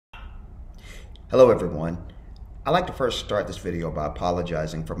Hello everyone. I'd like to first start this video by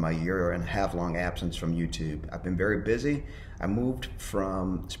apologizing for my year-and-a-half long absence from YouTube. I've been very busy. I moved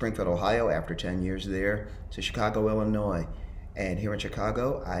from Springfield, Ohio after 10 years there to Chicago, Illinois. And here in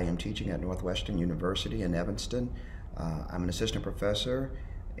Chicago, I am teaching at Northwestern University in Evanston. I'm an assistant professor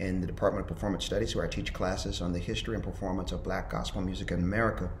in the Department of Performance Studies where I teach classes on the history and performance of Black gospel music in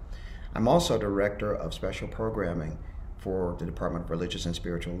America. I'm also director of special programming for the Department of Religious and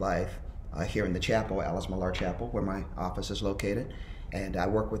Spiritual Life here in the chapel, Alice Millar Chapel, where my office is located. And I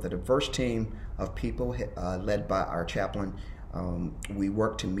work with a diverse team of people led by our chaplain. We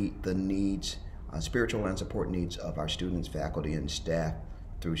work to meet the needs, spiritual and support needs of our students, faculty, and staff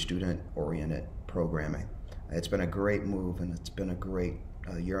through student-oriented programming. It's been a great move, and it's been a great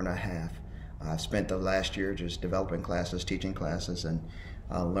year and a half. I've spent the last year just developing classes, teaching classes, and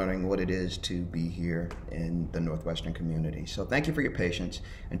learning what it is to be here in the Northwestern community. So thank you for your patience.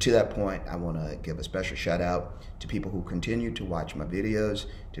 And to that point, I want to give a special shout out to people who continue to watch my videos,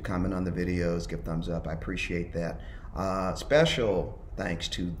 to comment on the videos, give thumbs up. I appreciate that. Special thanks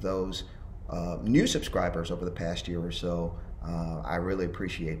to those new subscribers over the past year or so. I really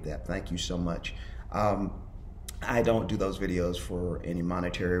appreciate that. Thank you so much. I don't do those videos for any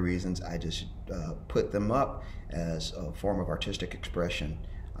monetary reasons. I just put them up as a form of artistic expression.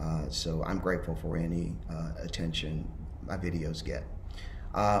 So I'm grateful for any attention my videos get.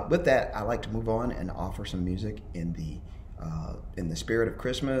 With that, I'd like to move on and offer some music in the spirit of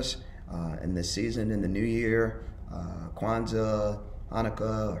Christmas, in this season, in the new year, Kwanzaa,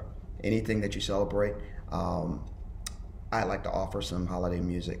 Hanukkah, or anything that you celebrate. I'd like to offer some holiday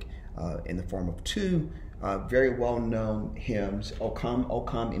music in the form of two very well-known hymns, O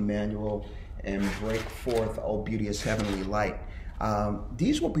Come, Emmanuel, and Break Forth, O Beauteous Heavenly Light.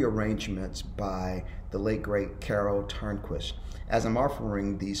 These will be arrangements by the late, great Carol Turnquist. As I'm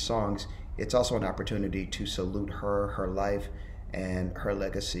offering these songs, it's also an opportunity to salute her, her life, and her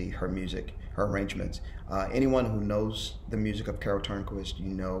legacy, her music, her arrangements. Anyone who knows the music of Carol Turnquist,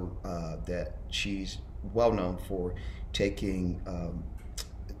 you know that she's well known for taking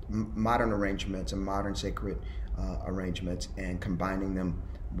modern arrangements and modern sacred arrangements and combining them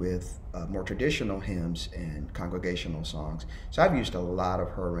with more traditional hymns and congregational songs. So I've used a lot of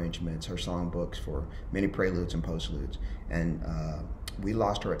her arrangements, her songbooks for many preludes and postludes. And we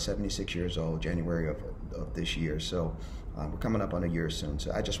lost her at 76 years old, January of this year. So we're coming up on a year soon.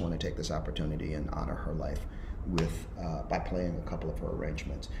 So I just want to take this opportunity and honor her life with by playing a couple of her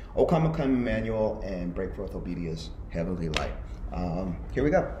arrangements. O Come, Emmanuel, and Break Forth, O Beauteous Heavenly Light. Here we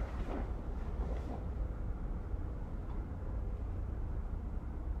go.